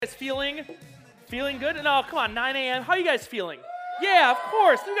Guys feeling good? No, come on, 9 a.m. How are you guys feeling? Yeah, of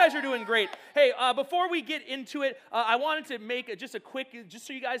course. You guys are doing great. Hey, before we get into it, I wanted to make just a quick, just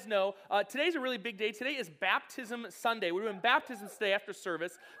so you guys know, today's a really big day. Today is Baptism Sunday. We're doing baptisms today after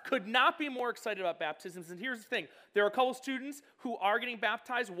service. Could not be more excited about baptisms. And here's the thing. There are a couple students who are getting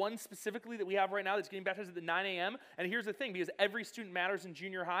baptized, one specifically that we have right now that's getting baptized at the 9 a.m. And here's the thing, because every student matters in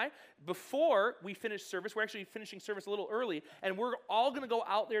junior high, before we finish service, we're actually finishing service a little early, and we're all going to go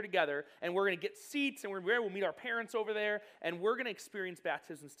out there together, and we're going to get seats, and we'll meet our parents over there, and we're going to experience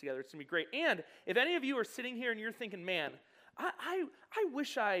baptisms together. It's going to be great. And if any of you are sitting here and you're thinking, man, I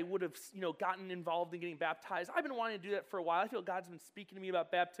wish I would have, gotten involved in getting baptized. I've been wanting to do that for a while. I feel God's been speaking to me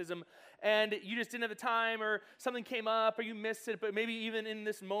about baptism, and you just didn't have the time, or something came up, or you missed it, but maybe even in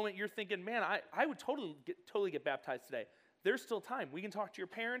this moment you're thinking, man, I would totally get baptized today. There's still time. We can talk to your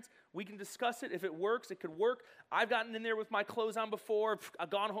parents. We can discuss it. If it works, it could work. I've gotten in there with my clothes on before.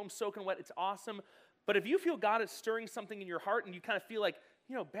 I've gone home soaking wet. It's awesome. But if you feel God is stirring something in your heart and you kind of feel like,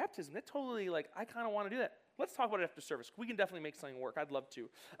 baptism, that totally, I kind of want to do that. Let's talk about it after service. We can definitely make something work. I'd love to.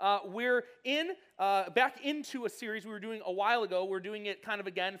 We're back into a series we were doing a while ago. We're doing it kind of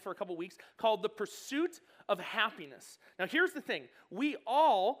again for a couple weeks called The Pursuit of Happiness. Now, here's the thing. We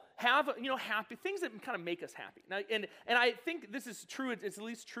all have, happy things that kind of make us happy. Now, and I think this is true. It's at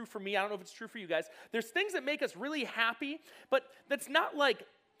least true for me. I don't know if it's true for you guys. There's things that make us really happy, but that's not like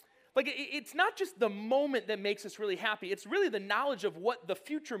it's not just the moment that makes us really happy. It's really the knowledge of what the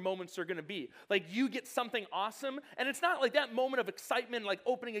future moments are going to be. Like you get something awesome, and it's not like that moment of excitement, like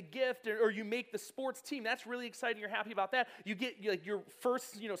opening a gift, or you make the sports team. That's really exciting. You're happy about that. You get your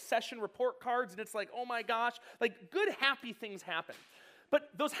first session report cards, and it's like, oh my gosh, good happy things happen.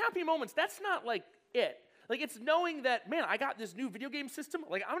 But those happy moments, that's not it. It's knowing that, man, I got this new video game system.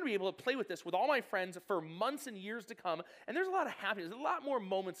 I'm going to be able to play with this with all my friends for months and years to come. And there's a lot of happiness. There's a lot more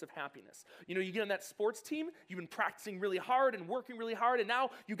moments of happiness. You get on that sports team. You've been practicing really hard and working really hard. And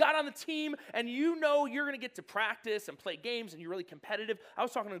now you got on the team, and you're going to get to practice and play games, and you're really competitive. I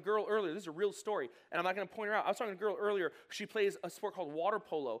was talking to a girl earlier. This is a real story, and I'm not going to point her out. I was talking to a girl earlier. She plays a sport called water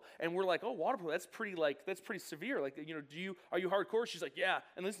polo. And we're like, oh, water polo, that's pretty severe. Are you hardcore? She's like, yeah.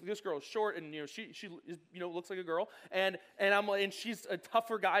 And this girl is short, and she looks like a girl, and I'm like, and she's a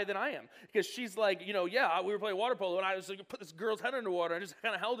tougher guy than I am, because she's like, yeah, we were playing water polo, and I was like, put this girl's head underwater, and I just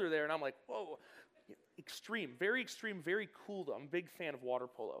kind of held her there, and I'm like, whoa, extreme, very cool though. I'm a big fan of water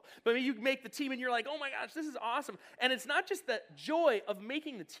polo. But you make the team, and you're like, oh my gosh, this is awesome. And it's not just the joy of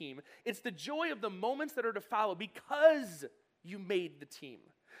making the team, it's the joy of the moments that are to follow because you made the team.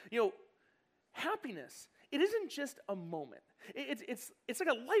 Happiness, it isn't just a moment. It's like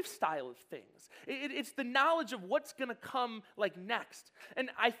a lifestyle of things. It's the knowledge of what's going to come next. And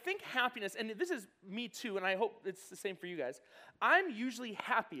I think happiness, and this is me too, and I hope it's the same for you guys, I'm usually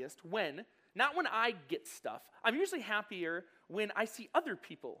happiest not when I get stuff. I'm usually happier when I see other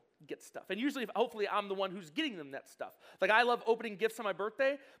people get stuff. And usually, hopefully, I'm the one who's getting them that stuff. I love opening gifts on my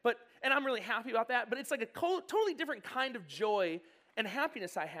birthday, and I'm really happy about that, but it's like a totally different kind of joy and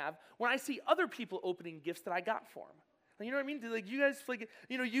happiness I have when I see other people opening gifts that I got for them. You know what I mean? You guys,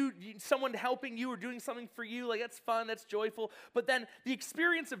 someone helping you or doing something for you, that's fun, that's joyful. But then the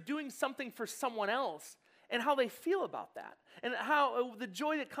experience of doing something for someone else and how they feel about that, and how the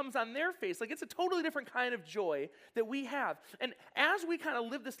joy that comes on their face, it's a totally different kind of joy that we have. And as we kind of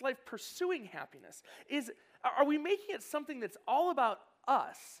live this life pursuing happiness, are we making it something that's all about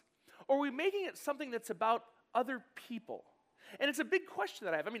us, or are we making it something that's about other people? And it's a big question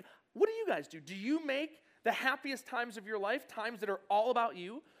that I have. What do you guys do? Do you make the happiest times of your life times that are all about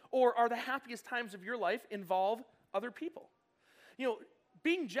you, or are the happiest times of your life involve other people?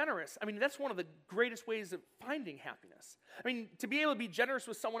 Being generous, that's one of the greatest ways of finding happiness. To be able to be generous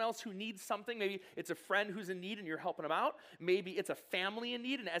with someone else who needs something, maybe it's a friend who's in need and you're helping them out. Maybe it's a family in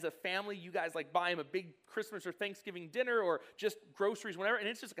need, and as a family, you guys buy them a big Christmas or Thanksgiving dinner or just groceries, whatever, and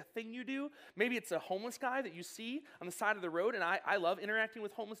it's just a thing you do. Maybe it's a homeless guy that you see on the side of the road, and I love interacting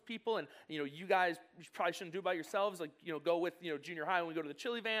with homeless people, and you guys probably shouldn't do it by yourselves, go with junior high when we go to the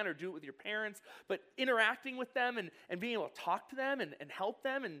chili van, or do it with your parents, but interacting with them and being able to talk to them and help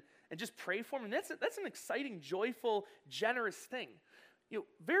them and just pray for them, and that's an exciting, joyful, generous thing.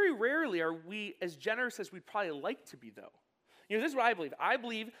 Very rarely are we as generous as we'd probably like to be, though. This is what I believe. I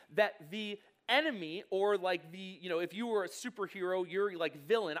believe that the enemy, or if you were a superhero, you're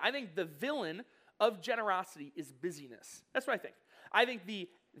villain. I think the villain of generosity is busyness. That's what I think. I think the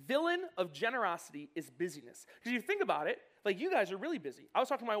villain of generosity is busyness. Because you think about it, you guys are really busy. I was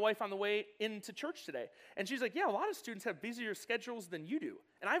talking to my wife on the way into church today, and she's like, yeah, a lot of students have busier schedules than you do,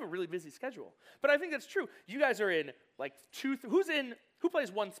 and I have a really busy schedule. But I think that's true. You guys are in, who's in Who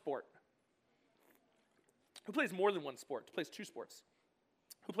plays one sport? Who plays more than one sport? Who plays two sports?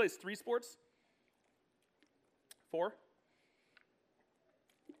 Who plays three sports? 4?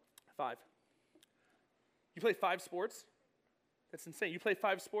 5. You play 5 sports? That's insane. You play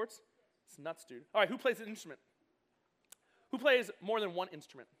 5 sports? It's nuts, dude. All right, who plays an instrument? Who plays more than one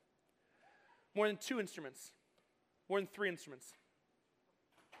instrument? More than 2 instruments? More than 3 instruments?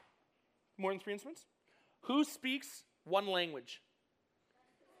 More than 3 instruments? Who speaks one language?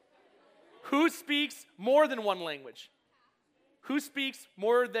 Who speaks more than one language? Who speaks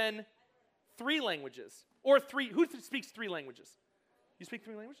more than 3 languages? Or 3, who speaks 3 languages? You speak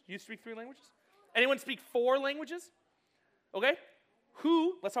 3 languages? You speak 3 languages? Anyone speak 4 languages? Okay.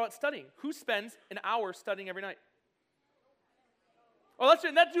 Let's talk about studying. Who spends an hour studying every night? Oh, let's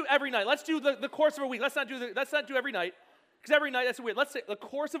do every night. Let's do the course of a week. Let's not do every night. Because every night, that's weird. Let's say the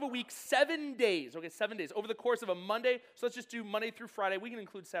course of a week, 7 days. Okay, 7 days. Over the course of a Monday, so let's just do Monday through Friday. We can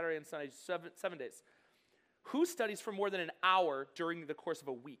include Saturday and Sunday, 7 days. Who studies for more than an hour during the course of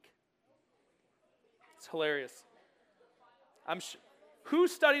a week? It's hilarious. Who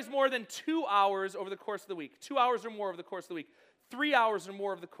studies more than 2 hours over the course of the week? 2 hours or more over the course of the week. 3 hours or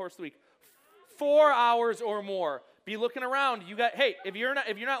more over the course of the week. 4 hours or more. Be looking around. If you're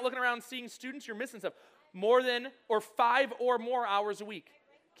not looking around seeing students, you're missing stuff. More than or 5 or more hours a week.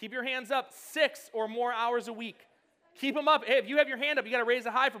 Keep your hands up. 6 or more hours a week. Keep them up. Hey, if you have your hand up, you got to raise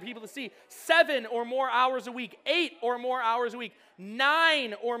it high for people to see. 7 or more hours a week. 8 or more hours a week.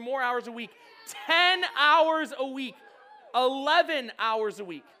 9 or more hours a week. 10 hours a week. 11 hours a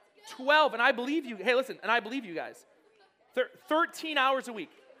week. 12, and I believe you. Hey, listen, and I believe you guys. 13 hours a week.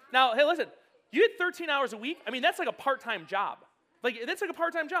 Now, hey, listen, you get 13 hours a week. I mean, that's like a part-time job. That's like a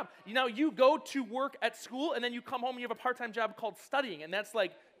part-time job. You go to work at school, and then you come home and you have a part-time job called studying, and that's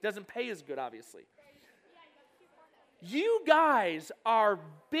doesn't pay as good, obviously. You guys are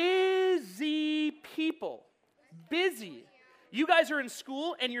busy people. Busy. You guys are in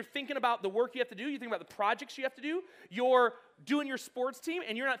school, and you're thinking about the work you have to do. You think about the projects you have to do. You're doing your sports team,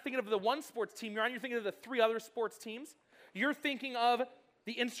 and you're not thinking of the one sports team you're on. You're thinking of the 3 other sports teams. You're thinking of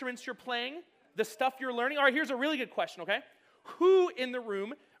the instruments you're playing, the stuff you're learning. All right, here's a really good question, okay? Who in the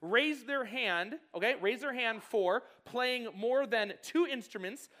room raised their hand, for playing more than 2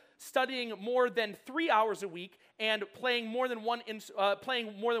 instruments, studying more than 3 hours a week, and playing more than one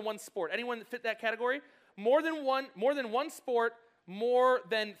sport? Anyone fit that category? More than one sport, more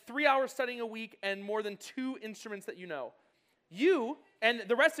than 3 hours studying a week, and more than 2 instruments that you know. You, and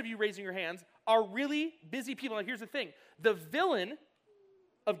the rest of you raising your hands, are really busy people. Now, here's the thing. The villain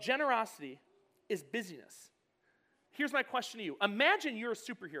of generosity is busyness. Here's my question to you. Imagine you're a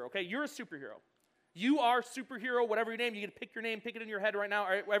superhero, okay? You're a superhero. You are superhero, whatever your name. You get to pick your name, pick it in your head right now. All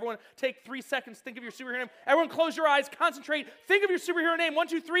right, everyone, take 3 seconds, think of your superhero name. Everyone, close your eyes, concentrate. Think of your superhero name. 1,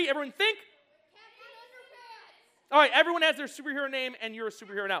 2, 3. Everyone, think. All right, everyone has their superhero name, and you're a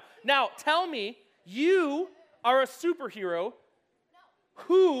superhero now. Now, tell me, you are a superhero.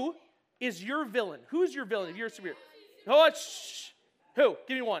 Who is your villain? Who's your villain if you're a superhero? Oh, shh. Who?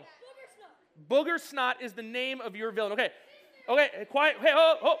 Give me one. Booger Snot is the name of your villain. Okay, quiet. Hey,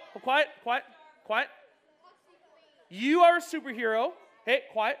 quiet. You are a superhero. Hey,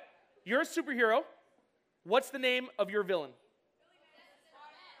 quiet. You're a superhero. What's the name of your villain?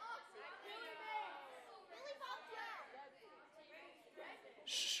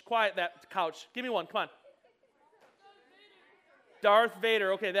 Shh, quiet that couch. Give me one, come on. Darth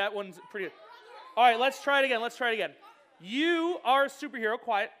Vader. Okay, that one's pretty good. All right, let's try it again. You are a superhero.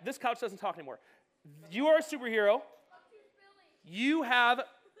 Quiet. This couch doesn't talk anymore. You are a superhero. You have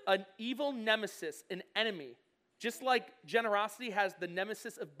an evil nemesis, an enemy. Just like generosity has the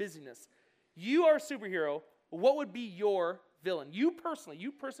nemesis of busyness. You are a superhero. What would be your villain? You personally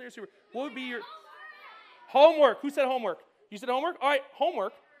are a superhero. What would be your homework? Who said homework? You said homework? All right,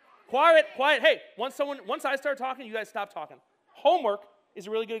 homework. Quiet. Hey, once I start talking, you guys stop talking. Homework is a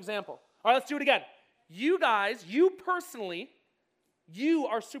really good example. All right, let's do it again. You guys, you personally, you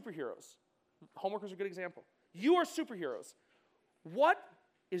are superheroes. Homework is a good example. You are superheroes. What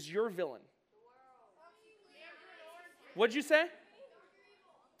is your villain? What'd you say?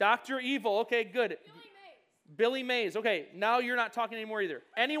 Dr. Evil. Okay, good. Billy Mays. Okay, now you're not talking anymore either.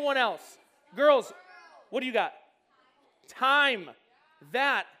 Anyone else? Girls, what do you got? Time.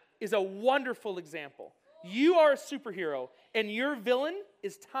 That is a wonderful example. You are a superhero, and your villain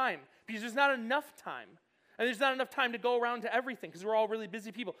is time. Because there's not enough time. And there's not enough time to go around to everything because we're all really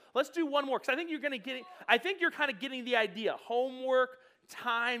busy people. Let's do one more because I think you're kind of getting the idea. Homework,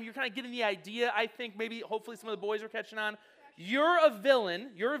 time, you're kind of getting the idea. I think maybe hopefully some of the boys are catching on. You're a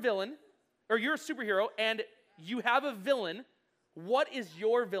villain, or you're a superhero, and you have a villain. What is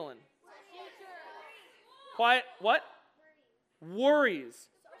your villain? Quiet. What? Worries.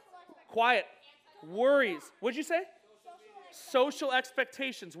 Quiet. Worries. What'd you say? Social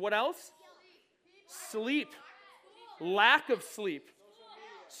expectations. What else? Sleep. Lack of sleep.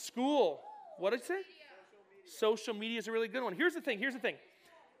 School. What did it say? Social media is a really good one. Here's the thing.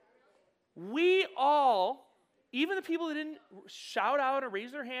 We all, even the people that didn't shout out or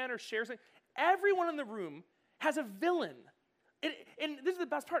raise their hand or share something, everyone in the room has a villain. And this is the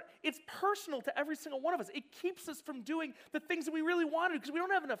best part. It's personal to every single one of us. It keeps us from doing the things that we really want to because we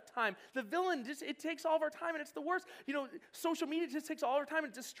don't have enough time. The villain, it takes all of our time, and it's the worst. Social media just takes all of our time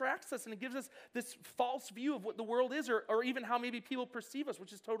and distracts us, and it gives us this false view of what the world is or even how maybe people perceive us,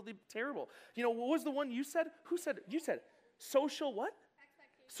 which is totally terrible. What was the one you said? Who said it? You said it. Social what?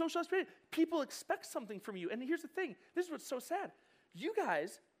 Social expectation. People expect something from you. And here's the thing. This is what's so sad. You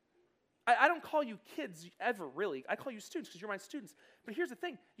guys, I don't call you kids ever, really. I call you students because you're my students. But here's the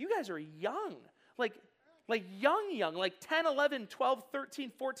thing. You guys are young. Like young, like 10, 11, 12,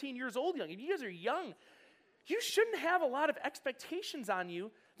 13, 14 years old young. If you guys are young, you shouldn't have a lot of expectations on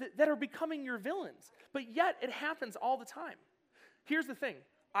you that are becoming your villains. But yet, it happens all the time. Here's the thing.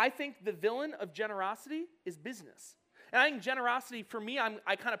 I think the villain of generosity is business. And I think generosity, for me,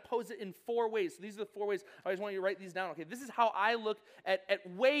 I kind of pose it in 4 ways. So these are the 4 ways. I always want you to write these down. Okay, this is how I look at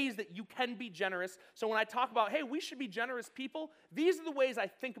ways that you can be generous. So when I talk about, hey, we should be generous people, these are the ways I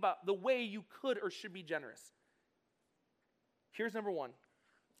think about the way you could or should be generous. Here's number 1,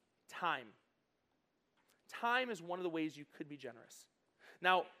 time. Time is one of the ways you could be generous.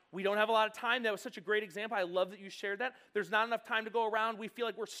 Now, we don't have a lot of time. That was such a great example. I love that you shared that. There's not enough time to go around. We feel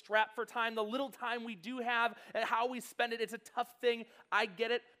like we're strapped for time. The little time we do have and how we spend it, it's a tough thing. I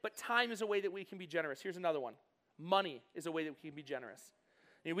get it, but time is a way that we can be generous. Here's another one. Money is a way that we can be generous.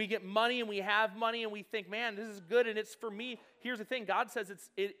 We get money and we have money and we think, man, this is good and it's for me. Here's the thing. God says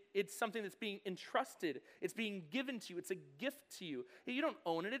it's something that's being entrusted. It's being given to you. It's a gift to you. You don't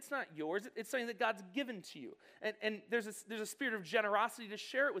own it. It's not yours. It's something that God's given to you. And there's a spirit of generosity to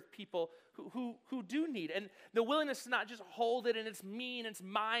share it with people who do need. And the willingness to not just hold it and it's me and it's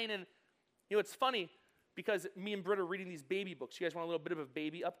mine. And it's funny because me and Britt are reading these baby books. You guys want a little bit of a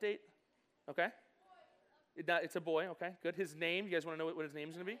baby update? Okay. It's a boy, okay, good. His name, you guys want to know what his name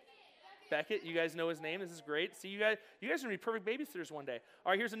is going to be? Beckett, you guys know his name. This is great. See, you guys are going to be perfect babysitters one day.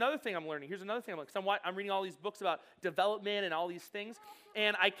 All right, here's another thing I'm learning. I'm reading all these books about development and all these things.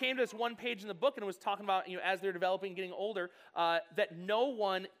 And I came to this one page in the book and it was talking about, as they're developing, getting older, that no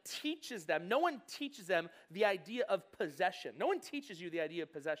one teaches them the idea of possession. No one teaches you the idea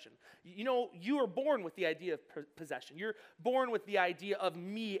of possession. You are born with the idea of possession. You're born with the idea of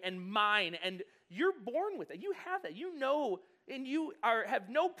me and mine, and you're born with it. You have that. And you have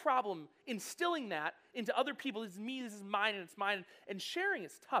no problem instilling that into other people. This is me, this is mine, and it's mine. And sharing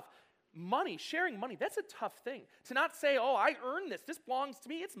is tough. Sharing money, that's a tough thing. To not say, oh, I earned this. This belongs to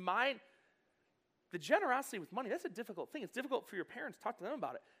me. It's mine. The generosity with money, that's a difficult thing. It's difficult for your parents. Talk to them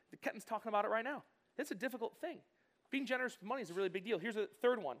about it. Kenton's talking about it right now. It's a difficult thing. Being generous with money is a really big deal. Here's a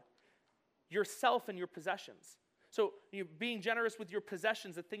third one. Yourself and your possessions. So being generous with your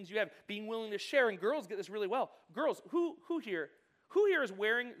possessions, the things you have, being willing to share, and girls get this really well. Girls, who here is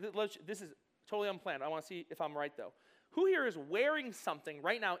wearing, this is totally unplanned. I want to see if I'm right though. Who here is wearing something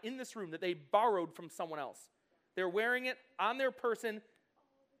right now in this room that they borrowed from someone else? They're wearing it on their person.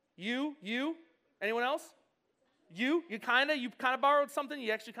 You, anyone else? You kind of borrowed something.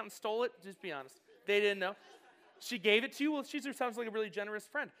 You actually kind of stole it. Just be honest. They didn't know. She gave it to you. Well, she sounds like a really generous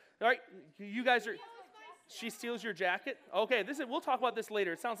friend. All right, you guys are. She steals your jacket? Okay, we'll talk about this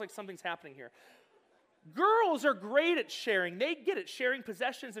later. It sounds like something's happening here. Girls are great at sharing. They get it, sharing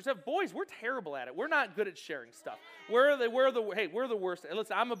possessions and stuff. Boys, we're terrible at it. We're not good at sharing stuff. We're the worst.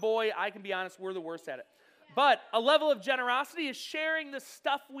 Listen, I'm a boy. I can be honest. We're the worst at it. But a level of generosity is sharing the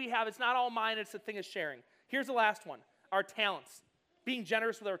stuff we have. It's not all mine. It's the thing of sharing. Here's the last one. Our talents. Being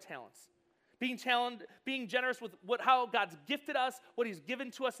generous with our talents. Being generous with how God's gifted us, what He's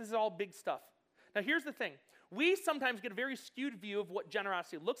given to us. This is all big stuff. Now, here's the thing. We sometimes get a very skewed view of what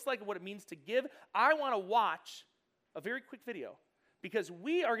generosity looks like and what it means to give. I want to watch a very quick video because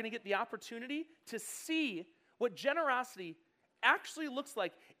we are going to get the opportunity to see what generosity actually looks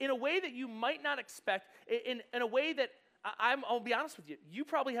like in a way that you might not expect, in a way that, I'll be honest with you, you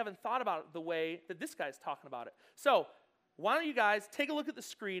probably haven't thought about it the way that this guy's talking about it. So, why don't you guys take a look at the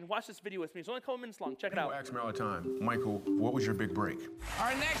screen, watch this video with me. It's only a couple minutes long. Check it out. People ask me all the time, Michael, what was your big break?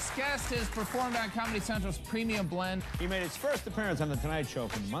 Our next guest has performed on Comedy Central's Premium Blend. He made his first appearance on The Tonight Show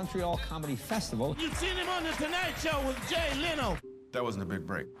from Montreal Comedy Festival. You've seen him on The Tonight Show with Jay Leno. That wasn't a big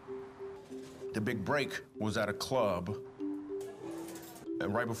break. The big break was at a club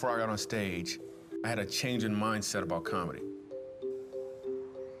And right before I got on stage, I had a change in mindset about comedy.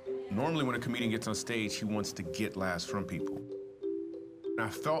 Normally when a comedian gets on stage, he wants to get laughs from people. And I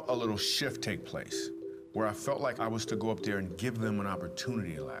felt a little shift take place, where I felt like I was to go up there and give them an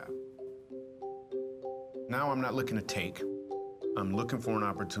opportunity to laugh. Now I'm not looking to take, I'm looking for an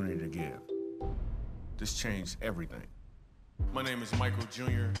opportunity to give. This changed everything. My name is Michael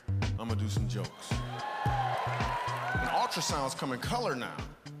Jr. I'm gonna do some jokes. And ultrasounds come in color now,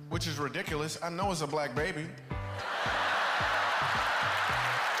 which is ridiculous. I know it's a black baby.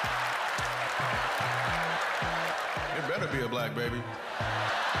 It better be a black baby.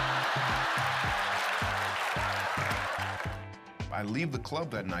 I leave the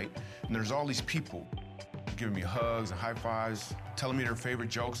club that night, and there's all these people giving me hugs and high fives, telling me their favorite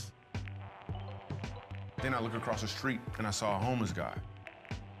jokes. Then I look across the street, and I saw a homeless guy.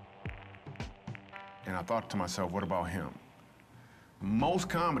 And I thought to myself, what about him? Most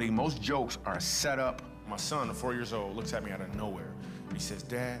comedy, most jokes are set up. My son, 4 years old, looks at me out of nowhere, and he says,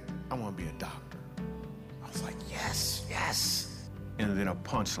 Dad, I want to be a doctor. I was like, yes, yes. And then a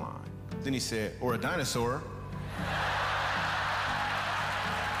punchline. Then he said, or a dinosaur.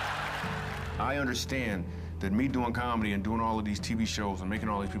 I understand that me doing comedy and doing all of these TV shows and making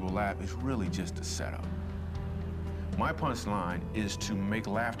all these people laugh is really just a setup. My punchline is to make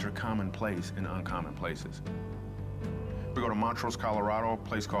laughter commonplace in uncommon places. We go to Montrose, Colorado, a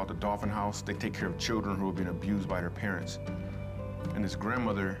place called the Dolphin House. They take care of children who have been abused by their parents. And this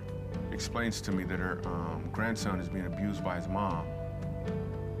grandmother explains to me that her grandson is being abused by his mom.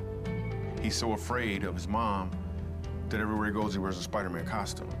 He's so afraid of his mom that everywhere he goes, he wears a Spider-Man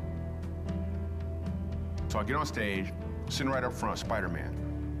costume. So I get on stage, sitting right up front, Spider-Man.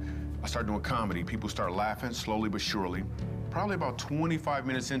 I start doing comedy. People start laughing, slowly but surely. Probably about 25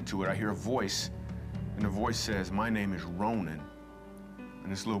 minutes into it, I hear a voice, and the voice says, my name is Ronan.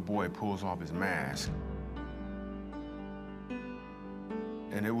 And this little boy pulls off his mask.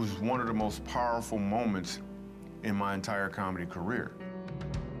 And it was one of the most powerful moments in my entire comedy career.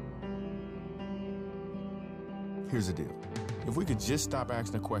 Here's the deal. If we could just stop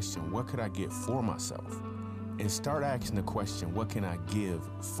asking the question, what could I get for myself? And start asking the question, what can I give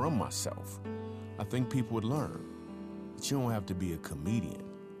from myself? I think people would learn that you don't have to be a comedian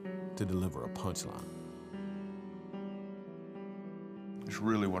to deliver a punchline. It's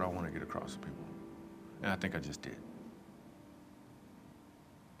really what I want to get across to people. And I think I just did.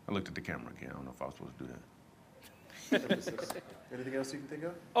 I looked at the camera again. I don't know if I was supposed to do that. Anything else you can think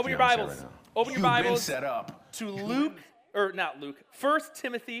of? Open your Yeah, I'm set Bibles. right now. Open your You've been Bibles set up. to Luke, or not Luke, 1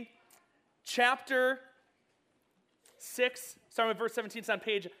 Timothy chapter 6, starting with verse 17. It's on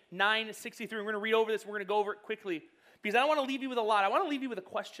page 963. We're going to read over this. We're going to go over it quickly because I don't want to leave you with a lot. I want to leave you with a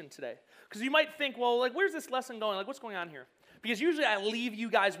question today because you might think, well, like, where's this lesson going? Like, what's going on here? Because usually I leave you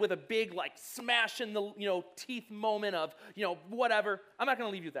guys with a big, like, smash in the, teeth moment of, whatever. I'm not going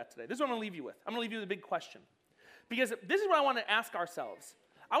to leave you with that today. This is what I'm going to leave you with. I'm going to leave you with a big question. Because this is what I want to ask ourselves.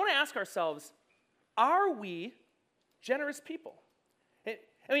 I want to ask ourselves, are we generous people?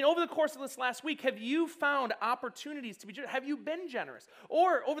 I mean, over the course of this last week, have you found opportunities to be generous? Have you been generous?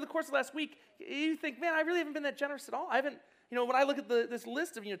 Or over the course of last week, you think, man, I really haven't been that generous at all. I haven't, when I look at this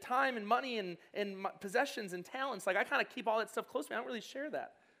list of, time and money and my possessions and talents, like I kind of keep all that stuff close to me. I don't really share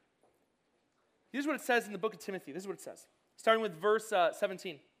that. Here's what it says in the book of Timothy. This is what it says. Starting with verse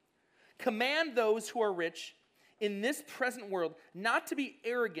 17. Command those who are rich in this present world not to be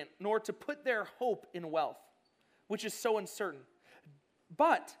arrogant, nor to put their hope in wealth, which is so uncertain,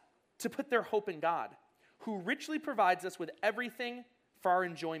 but to put their hope in God, who richly provides us with everything for our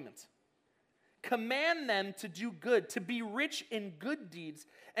enjoyment. Command them to do good, to be rich in good deeds,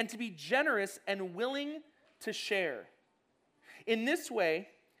 and to be generous and willing to share. In this way,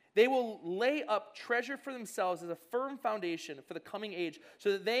 they will lay up treasure for themselves as a firm foundation for the coming age,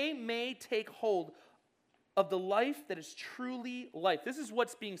 so that they may take hold of the life that is truly life. This is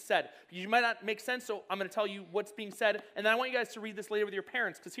what's being said. You might not make sense, so I'm going to tell you what's being said, and then I want you guys to read this later with your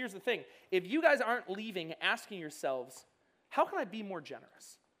parents, because here's the thing. If you guys aren't leaving asking yourselves, how can I be more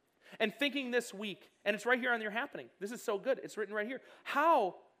generous? And thinking this week, and it's right here on your happening. This is so good. It's written right here.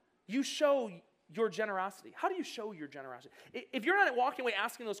 How you show your generosity. How do you show your generosity? If you're not walking away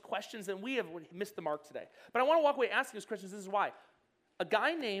asking those questions, then we have missed the mark today. But I want to walk away asking those questions. This is why. A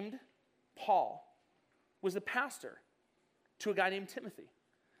guy named Paul was the pastor to a guy named Timothy.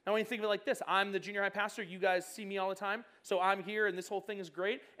 Now, when you think of it like this, I'm the junior high pastor. You guys see me all the time. So I'm here, and this whole thing is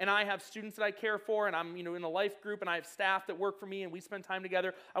great. And I have students that I care for, and I'm in a life group, and I have staff that work for me, and we spend time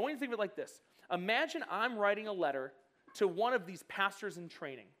together. I want you to think of it like this. Imagine I'm writing a letter to one of these pastors in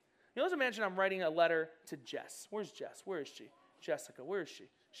training. Let's imagine I'm writing a letter to Jess. Where's Jess? Where is she? Jessica, where is she? Is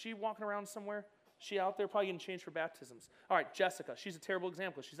she walking around somewhere? She out there probably getting changed for baptisms. All right, Jessica, she's a terrible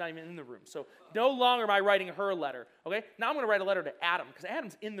example. She's not even in the room. So no longer am I writing her a letter, okay? Now I'm going to write a letter to Adam because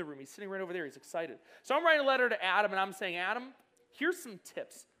Adam's in the room. He's sitting right over there. He's excited. So I'm writing a letter to Adam, and I'm saying, Adam, here's some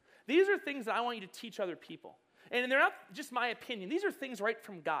tips. These are things that I want you to teach other people. And they're not just my opinion. These are things right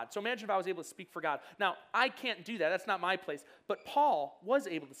from God. So imagine if I was able to speak for God. Now, I can't do that. That's not my place. But Paul was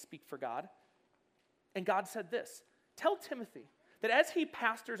able to speak for God. And God said this, tell Timothy that as he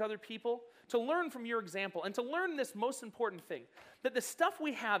pastors other people, to learn from your example and to learn this most important thing, that the stuff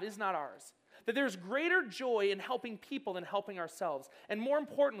we have is not ours, that there's greater joy in helping people than helping ourselves. And more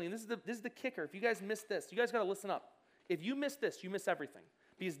importantly, and this is the kicker, if you guys miss this, you guys got to listen up. If you miss this, you miss everything.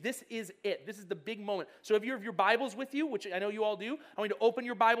 Because this is it. This is the big moment. So if you have your Bibles with you, which I know you all do, I want you to open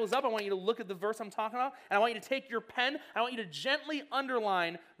your Bibles up. I want you to look at the verse I'm talking about. And I want you to take your pen. I want you to gently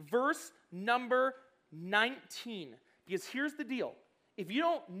underline verse number 19. Because here's the deal. If you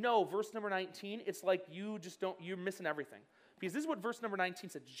don't know verse number 19, it's like you're missing everything. Because this is what verse number 19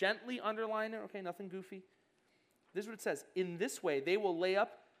 said. Gently underline it, okay, nothing goofy. This is what it says. In this way, they will lay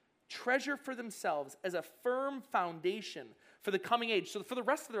up treasure for themselves as a firm foundation for the coming age. So for the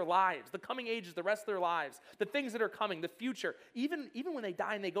rest of their lives, the coming age is the rest of their lives, the things that are coming, the future. Even when they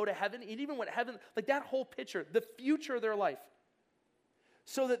die and they go to heaven, and even when heaven, like that whole picture, the future of their life.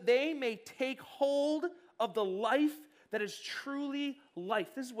 So that they may take hold of the life that is truly life.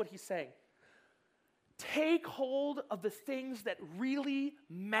 This is what he's saying. Take hold of the things that really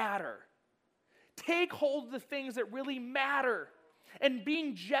matter. Take hold of the things that really matter. And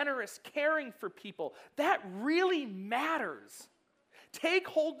being generous, caring for people, that really matters. Take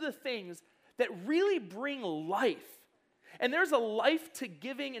hold of the things that really bring life. And there's a life to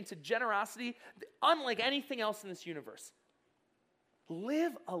giving and to generosity unlike anything else in this universe.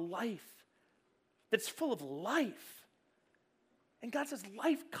 Live a life that's full of life. And God says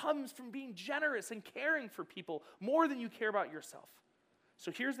life comes from being generous and caring for people more than you care about yourself.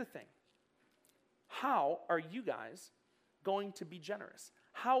 So here's the thing. How are you guys going to be generous?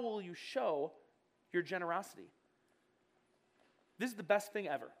 How will you show your generosity? This is the best thing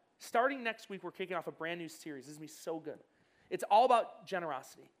ever. Starting next week, we're kicking off a brand new series. This is going to be so good. It's all about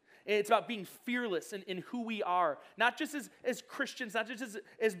generosity. It's about being fearless in who we are, not just as Christians, not just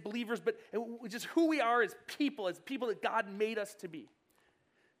as believers, but just who we are as people that God made us to be.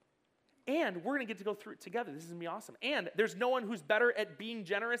 And we're going to get to go through it together. This is going to be awesome. And there's no one who's better at being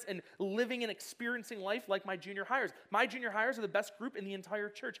generous and living and experiencing life like my junior hires. My junior hires are the best group in the entire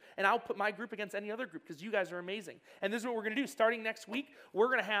church. And I'll put my group against any other group because you guys are amazing. And this is what we're going to do. Starting next week, we're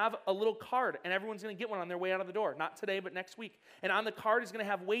going to have a little card. And everyone's going to get one on their way out of the door. Not today, but next week. And on the card is going to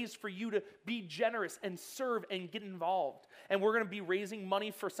have ways for you to be generous and serve and get involved. And we're going to be raising money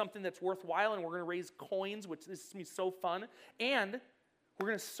for something that's worthwhile. And we're going to raise coins, which this is going to be so fun. And we're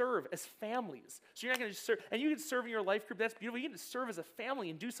going to serve as families. So you're not going to just serve, and you can serve in your life group. That's beautiful. You can serve as a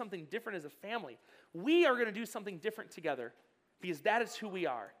family and do something different as a family. We are going to do something different together because that is who we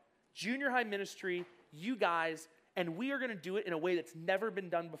are. Junior high ministry, you guys, and we are going to do it in a way that's never been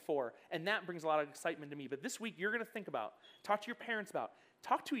done before. And that brings a lot of excitement to me. But this week, you're going to think about, talk to your parents about,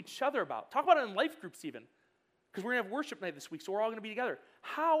 talk to each other about, talk about it in life groups even. Because we're going to have worship night this week, so we're all going to be together.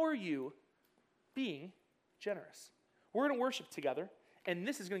 How are you being generous? We're going to worship together. And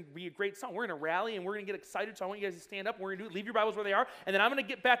this is going to be a great song. We're going to rally and we're going to get excited. So I want you guys to stand up. We're going to do it. Leave your Bibles where they are. And then I'm going to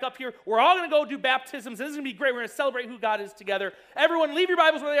get back up here. We're all going to go do baptisms. This is going to be great. We're going to celebrate who God is together. Everyone, leave your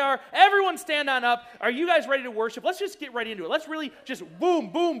Bibles where they are. Everyone stand on up. Are you guys ready to worship? Let's just get right into it. Let's really just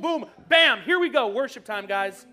boom, boom, boom, bam. Here we go. Worship time, guys.